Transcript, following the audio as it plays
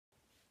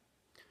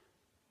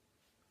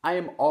I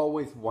am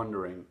always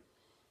wondering,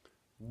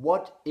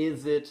 what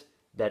is it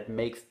that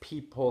makes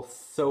people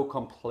so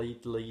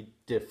completely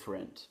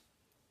different?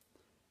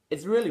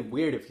 It's really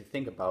weird if you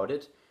think about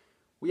it.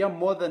 We are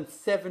more than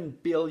 7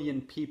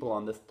 billion people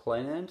on this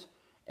planet,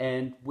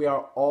 and we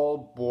are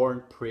all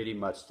born pretty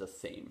much the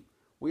same.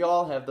 We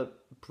all have the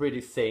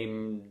pretty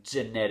same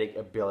genetic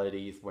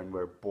abilities when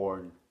we're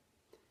born.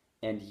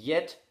 And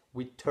yet,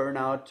 we turn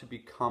out to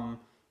become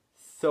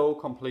so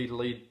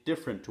completely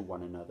different to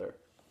one another.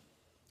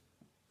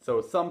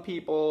 So some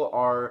people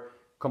are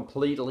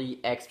completely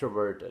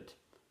extroverted.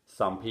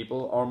 Some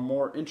people are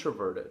more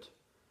introverted.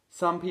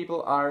 Some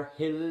people are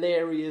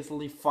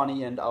hilariously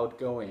funny and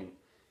outgoing.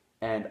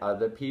 And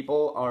other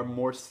people are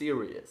more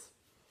serious.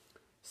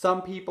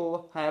 Some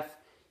people have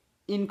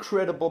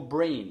incredible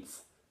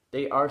brains.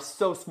 They are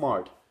so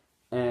smart.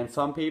 And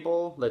some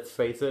people, let's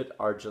face it,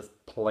 are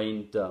just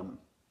plain dumb.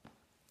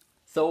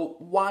 So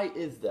why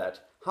is that?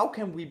 How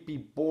can we be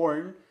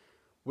born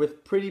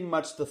with pretty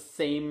much the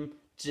same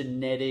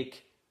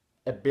genetic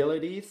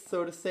abilities,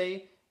 so to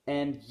say,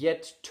 and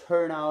yet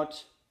turn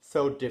out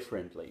so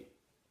differently?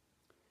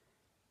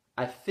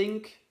 I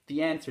think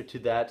the answer to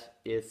that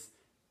is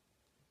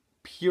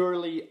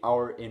purely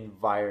our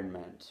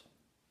environment.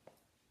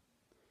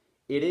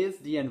 It is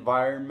the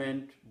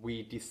environment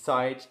we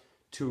decide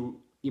to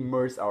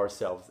immerse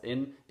ourselves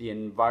in, the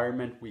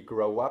environment we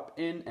grow up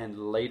in, and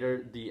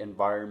later the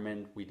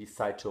environment we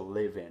decide to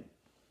live in.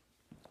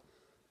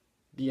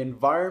 The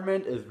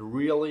environment is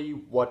really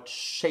what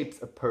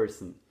shapes a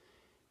person.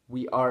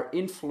 We are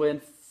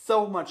influenced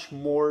so much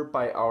more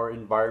by our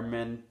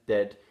environment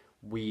that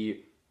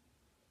we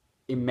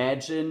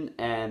imagine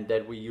and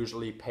that we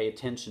usually pay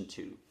attention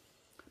to.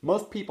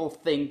 Most people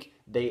think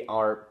they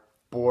are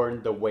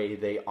born the way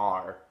they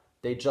are.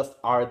 They just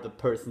are the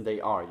person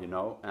they are, you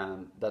know?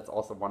 And that's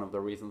also one of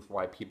the reasons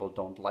why people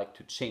don't like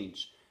to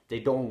change. They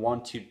don't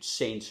want to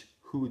change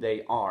who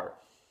they are.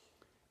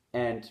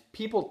 And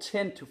people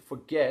tend to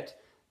forget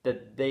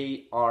that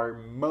they are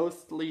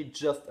mostly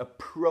just a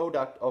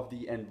product of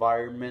the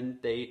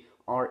environment they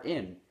are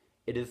in.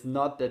 It is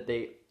not that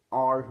they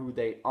are who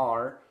they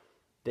are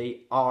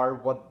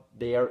what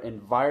their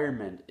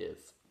environment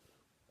is.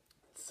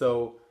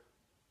 So,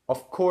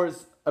 of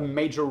course, a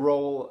major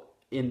role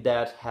in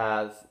that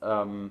has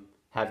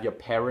have your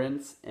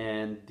parents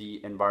and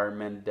the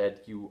environment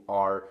that you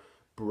are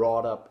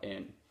brought up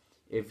in.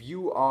 If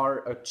you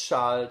are a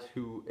child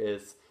who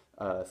is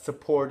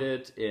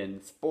supported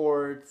in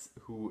sports,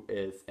 who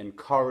is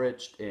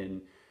encouraged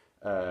in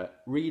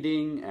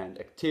reading and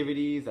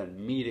activities and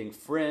meeting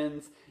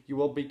friends, you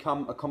will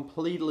become a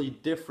completely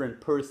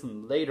different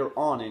person later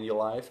on in your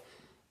life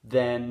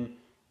than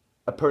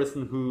a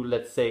person who,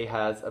 let's say,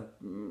 has a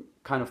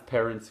kind of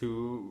parents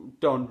who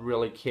don't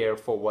really care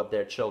for what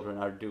their children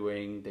are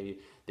doing.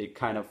 They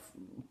kind of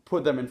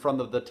put them in front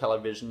of the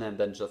television and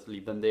then just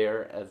leave them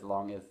there as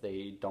long as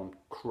they don't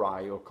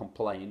cry or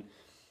complain.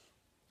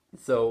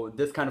 So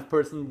this kind of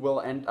person will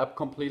end up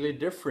completely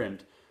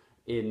different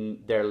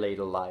in their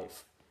later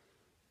life.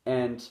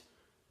 And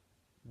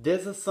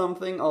this is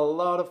something a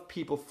lot of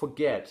people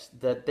forget,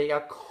 that they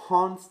are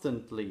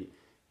constantly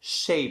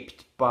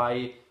shaped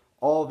by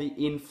all the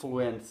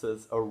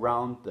influences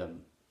around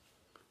them.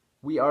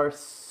 We are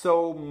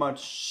so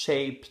much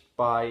shaped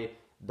by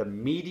the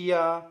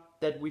media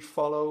that we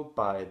follow,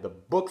 by the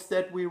books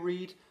that we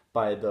read,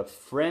 by the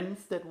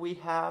friends that we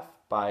have,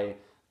 by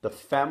the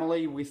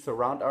family we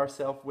surround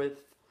ourselves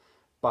with,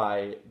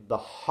 by the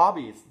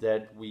hobbies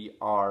that we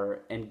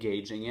are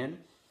engaging in.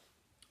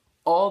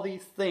 All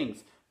these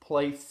things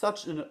play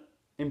such an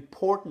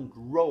important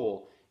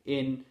role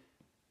in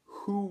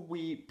who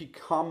we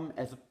become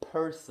as a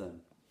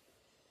person.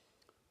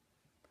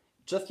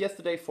 Just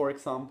yesterday, for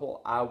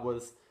example, I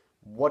was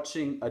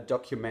watching a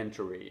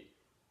documentary.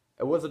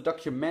 It was a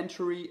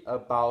documentary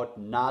about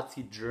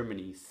Nazi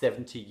Germany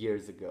 70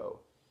 years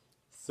ago.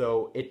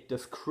 So it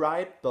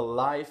described the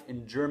life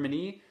in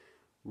Germany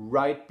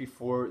right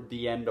before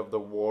the end of the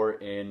war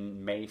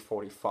in May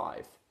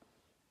 45.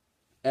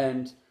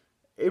 And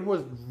it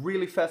was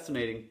really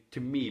fascinating to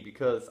me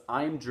because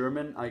I'm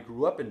German, I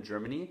grew up in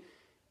Germany,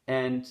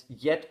 and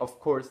yet, of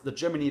course, the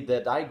Germany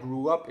that I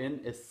grew up in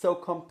is so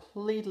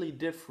completely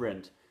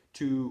different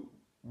to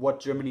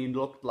what Germany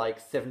looked like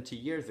 70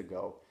 years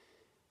ago.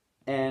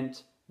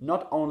 And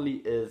not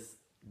only is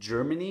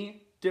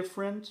Germany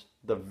different,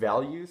 the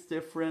values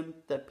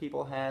different that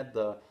people had,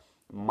 the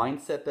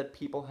mindset that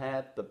people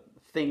had, the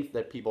things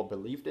that people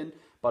believed in,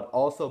 but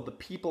also the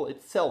people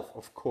itself,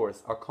 of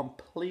course, are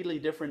completely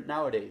different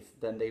nowadays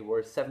than they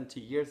were 70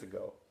 years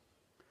ago.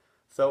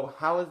 So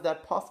how is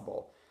that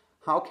possible?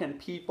 How can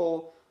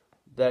people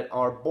that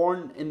are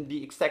born in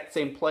the exact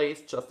same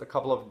place just a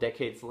couple of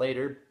decades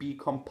later be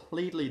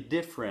completely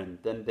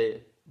different than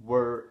they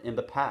were in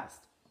the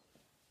past?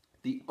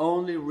 The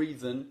only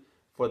reason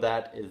for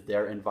that is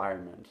their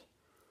environment.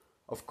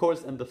 Of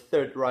course, in the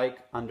Third Reich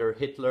under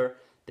Hitler,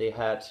 they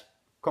had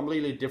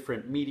completely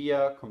different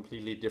media,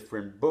 completely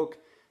different book.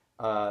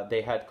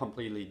 They had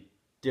completely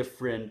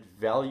different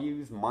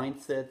values,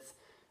 mindsets.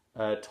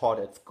 taught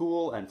at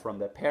school and from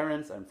their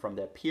parents and from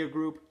their peer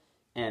group.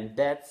 And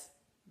that's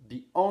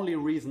the only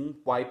reason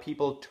why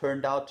people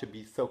turned out to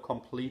be so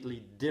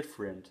completely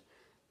different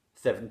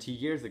 70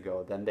 years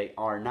ago than they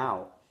are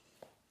now.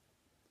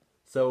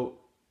 So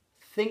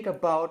think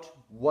about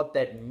what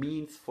that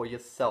means for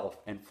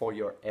yourself and for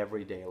your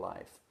everyday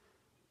life.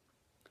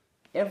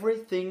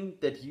 Everything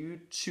that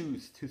you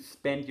choose to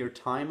spend your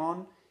time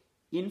on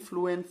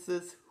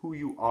influences who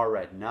you are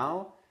right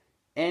now,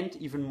 and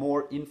even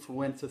more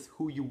influences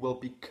who you will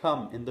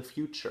become in the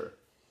future.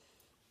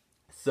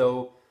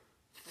 So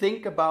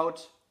think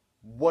about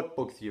what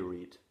books you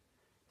read.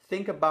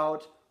 Think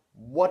about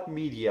what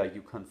media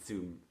you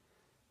consume.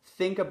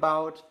 Think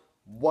about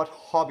what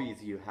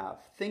hobbies you have.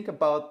 Think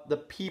about the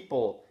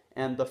people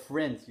and the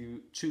friends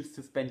you choose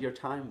to spend your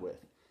time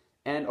with.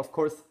 And of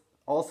course,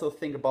 also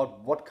think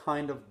about what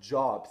kind of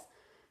jobs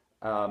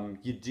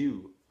you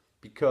do,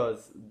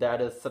 because that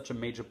is such a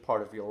major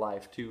part of your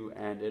life too,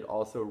 and it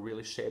also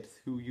really shapes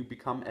who you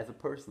become as a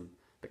person,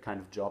 the kind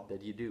of job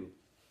that you do.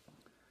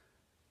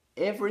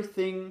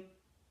 Everything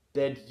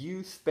that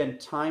you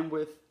spend time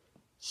with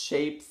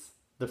shapes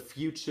the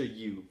future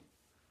you.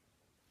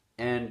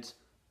 And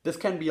this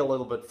can be a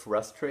little bit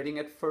frustrating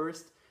at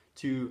first,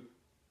 to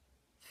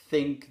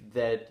think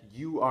that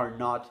you are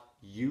not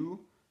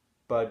you,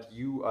 but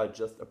you are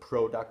just a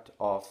product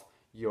of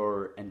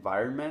your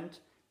environment.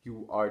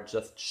 You are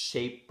just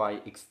shaped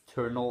by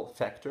external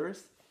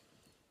factors.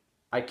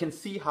 I can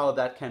see how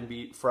that can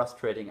be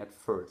frustrating at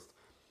first,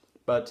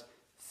 but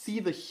see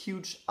the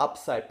huge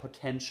upside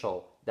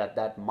potential that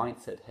that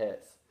mindset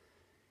has.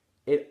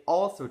 It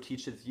also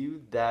teaches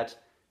you that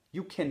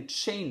you can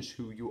change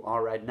who you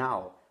are right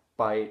now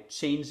by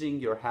changing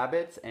your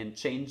habits and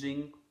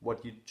changing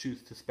what you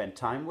choose to spend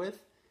time with,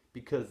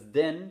 because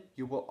then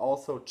you will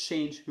also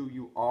change who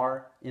you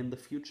are in the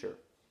future.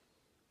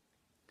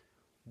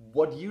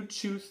 What you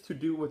choose to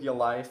do with your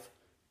life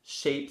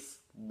shapes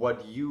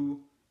what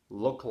you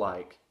look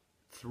like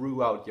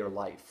throughout your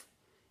life.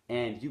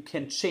 And you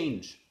can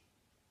change.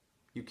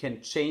 You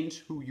can change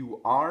who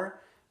you are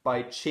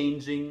by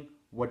changing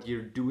what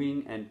you're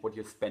doing and what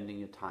you're spending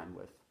your time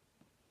with.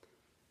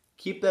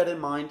 Keep that in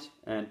mind,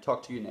 and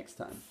talk to you next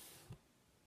time.